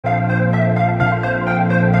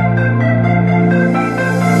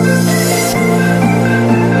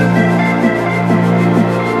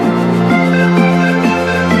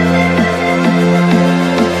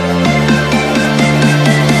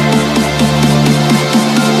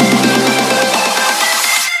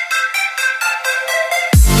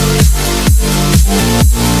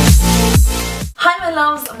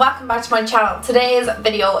welcome back to my channel. Today's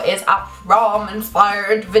video is a prom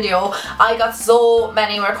inspired video. I got so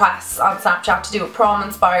many requests on Snapchat to do a prom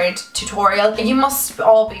inspired tutorial. You must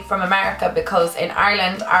all be from America because in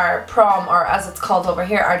Ireland our prom, or as it's called over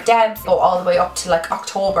here, our debs go all the way up to like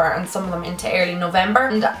October and some of them into early November.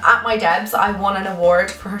 And at my debs I won an award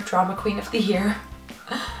for Drama Queen of the Year.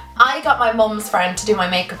 I got my mum's friend to do my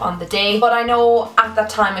makeup on the day, but I know at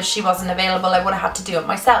that time if she wasn't available I would have had to do it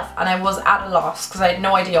myself, and I was at a loss because I had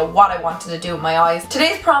no idea what I wanted to do with my eyes.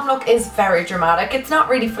 Today's prom look is very dramatic. It's not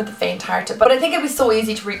really for the faint-hearted, but I think it was so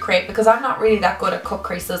easy to recreate because I'm not really that good at cut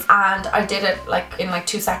creases, and I did it like in like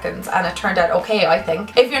 2 seconds and it turned out okay, I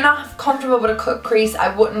think. If you're not comfortable with a cut crease,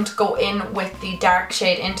 I wouldn't go in with the dark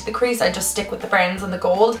shade into the crease. I just stick with the browns and the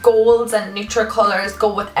gold. Golds and neutral colours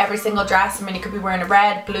go with every single dress. I mean, you could be wearing a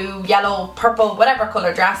red, blue, yellow, purple, whatever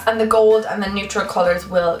colour dress, and the gold and the neutral colours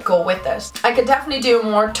will go with it. I could definitely do a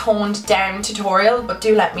more toned down tutorial, but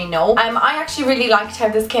do let me know. I actually really liked how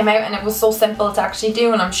this came out and it was so simple to actually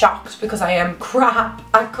do, and I'm shocked because I am crap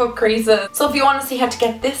at cut creases. So if you want to see how to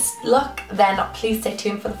get this look, then please stay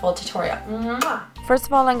tuned for the full tutorial. Mwah. First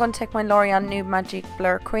of all, I'm going to take my Loreal Nude Magique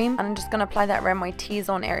Blur Cream and I'm just going to apply that around my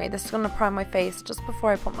T-zone area. This is going to prime my face just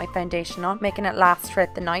before I put my foundation on, making it last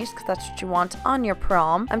throughout the night because that's what you want on your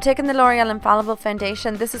prom. I'm taking the Loreal Infallible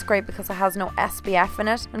foundation. This is great because it has no SPF in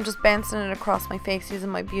it. I'm just bouncing it across my face using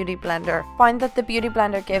my beauty blender. Find that the beauty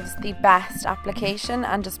blender gives the best application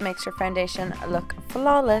and just makes your foundation look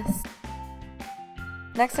flawless.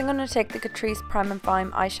 Next, I'm going to take the Catrice Prime and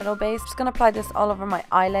Fine eyeshadow base. Just going to apply this all over my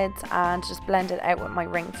eyelids and just blend it out with my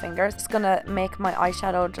ring fingers. It's going to make my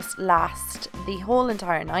eyeshadow just last the whole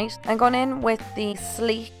entire night. I'm going in with the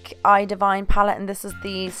Sleek Eye Divine palette, and this is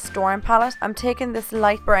the Storm palette. I'm taking this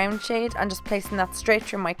light brown shade and just placing that straight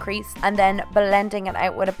through my crease and then blending it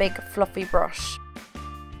out with a big fluffy brush.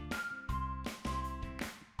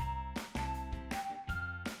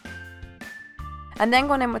 And then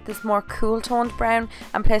going in with this more cool toned brown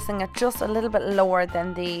and placing it just a little bit lower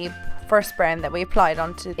than the first brown that we applied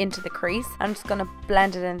into the crease. I'm just going to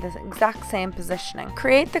blend it in this exact same positioning.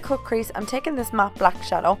 Create the cut crease. I'm taking this matte black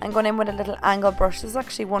shadow and going in with a little angle brush. This is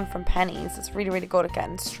actually one from Penny's. It's really good at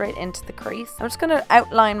getting straight into the crease. I'm just going to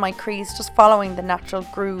outline my crease, just following the natural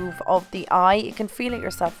groove of the eye. You can feel it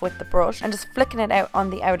yourself with the brush and just flicking it out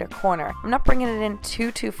on the outer corner. I'm not bringing it in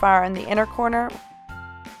too far in the inner corner.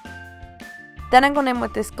 Then I'm going in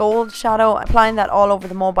with this gold shadow, applying that all over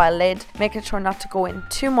the mobile lid, making sure not to go in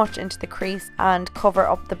too much into the crease and cover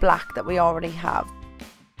up the black that we already have.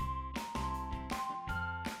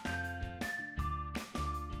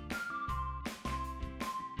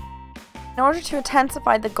 In order to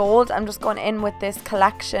intensify the gold, I'm just going in with this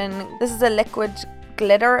collection. This is a liquid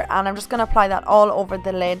glitter and I'm just going to apply that all over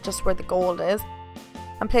the lid, just where the gold is.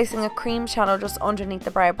 I'm placing a cream shadow just underneath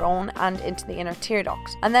the brow bone and into the inner tear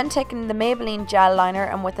duct. And then taking the Maybelline gel liner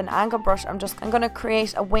and with an angle brush I'm going to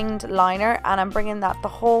create a winged liner, and I'm bringing that the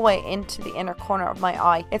whole way into the inner corner of my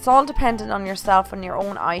eye. It's all dependent on yourself and your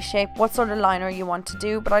own eye shape, what sort of liner you want to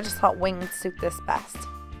do, but I just thought wings suit this best.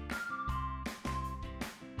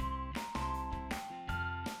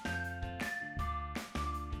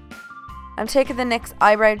 I'm taking the NYX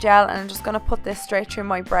eyebrow gel and I'm just going to put this straight through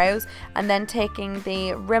my brows, and then taking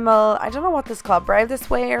the Rimmel, I don't know what this is called, Brow This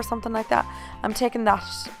Way or something like that. I'm taking that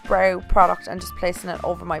brow product and just placing it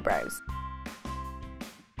over my brows.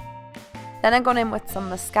 Then I'm going in with some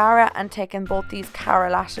mascara and taking both these Cara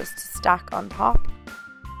lashes to stack on top.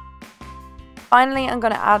 Finally, I'm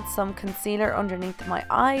going to add some concealer underneath my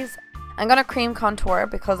eyes. I'm going to cream contour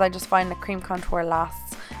because I just find that cream contour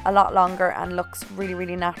lasts a lot longer and looks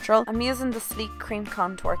really natural. I'm using the Sleek Cream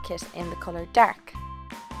Contour Kit in the colour Dark.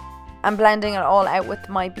 I'm blending it all out with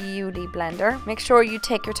my beauty blender. Make sure you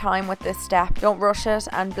take your time with this step. Don't rush it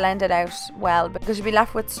and blend it out well because you'll be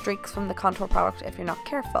left with streaks from the contour product if you're not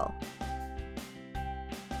careful.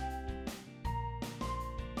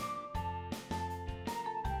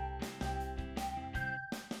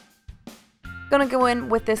 Going to go in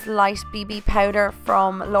with this light BB powder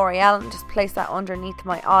from Loreal and just place that underneath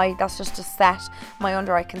my eye. That's just to set my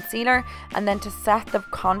under eye concealer. And then to set the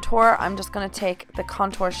contour, I'm just going to take the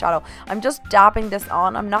contour shadow. I'm just dabbing this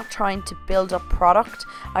on. I'm not trying to build up product.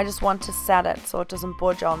 I just want to set it so it doesn't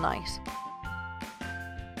budge all night.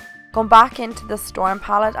 Going back into the Storm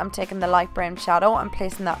palette, I'm taking the light brown shadow and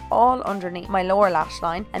placing that all underneath my lower lash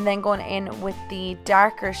line, and then going in with the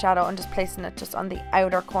darker shadow and just placing it just on the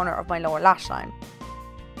outer corner of my lower lash line.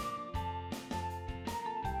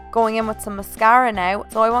 Going in with some mascara now.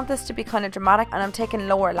 So I want this to be kind of dramatic, and I'm taking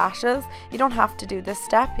lower lashes. You don't have to do this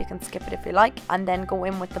step, you can skip it if you like, and then go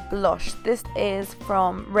in with the blush. This is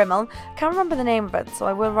from Rimmel. Can't remember the name of it, so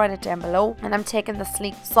I will write it down below. And I'm taking the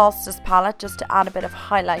Sleek Solstice palette just to add a bit of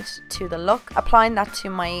highlight to the look, applying that to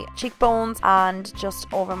my cheekbones and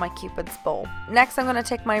just over my Cupid's bow. Next I'm going to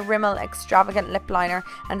take my Rimmel Extravagant lip liner,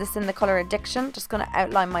 and this is in the colour Addiction. Just going to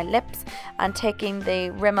outline my lips, and taking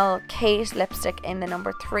the Rimmel Kate lipstick in the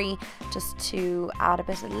number 3 just to add a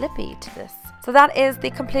bit of lippy to this. So that is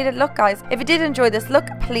the completed look, guys. If you did enjoy this look,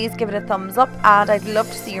 please give it a thumbs up, and I'd love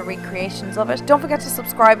to see your recreations of it. Don't forget to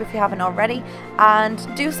subscribe if you haven't already, and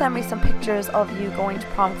do send me some pictures of you going to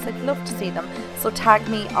prom because I'd love to see them. So tag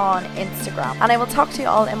me on Instagram, and I will talk to you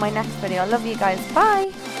all in my next video. I love you guys.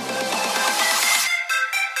 Bye!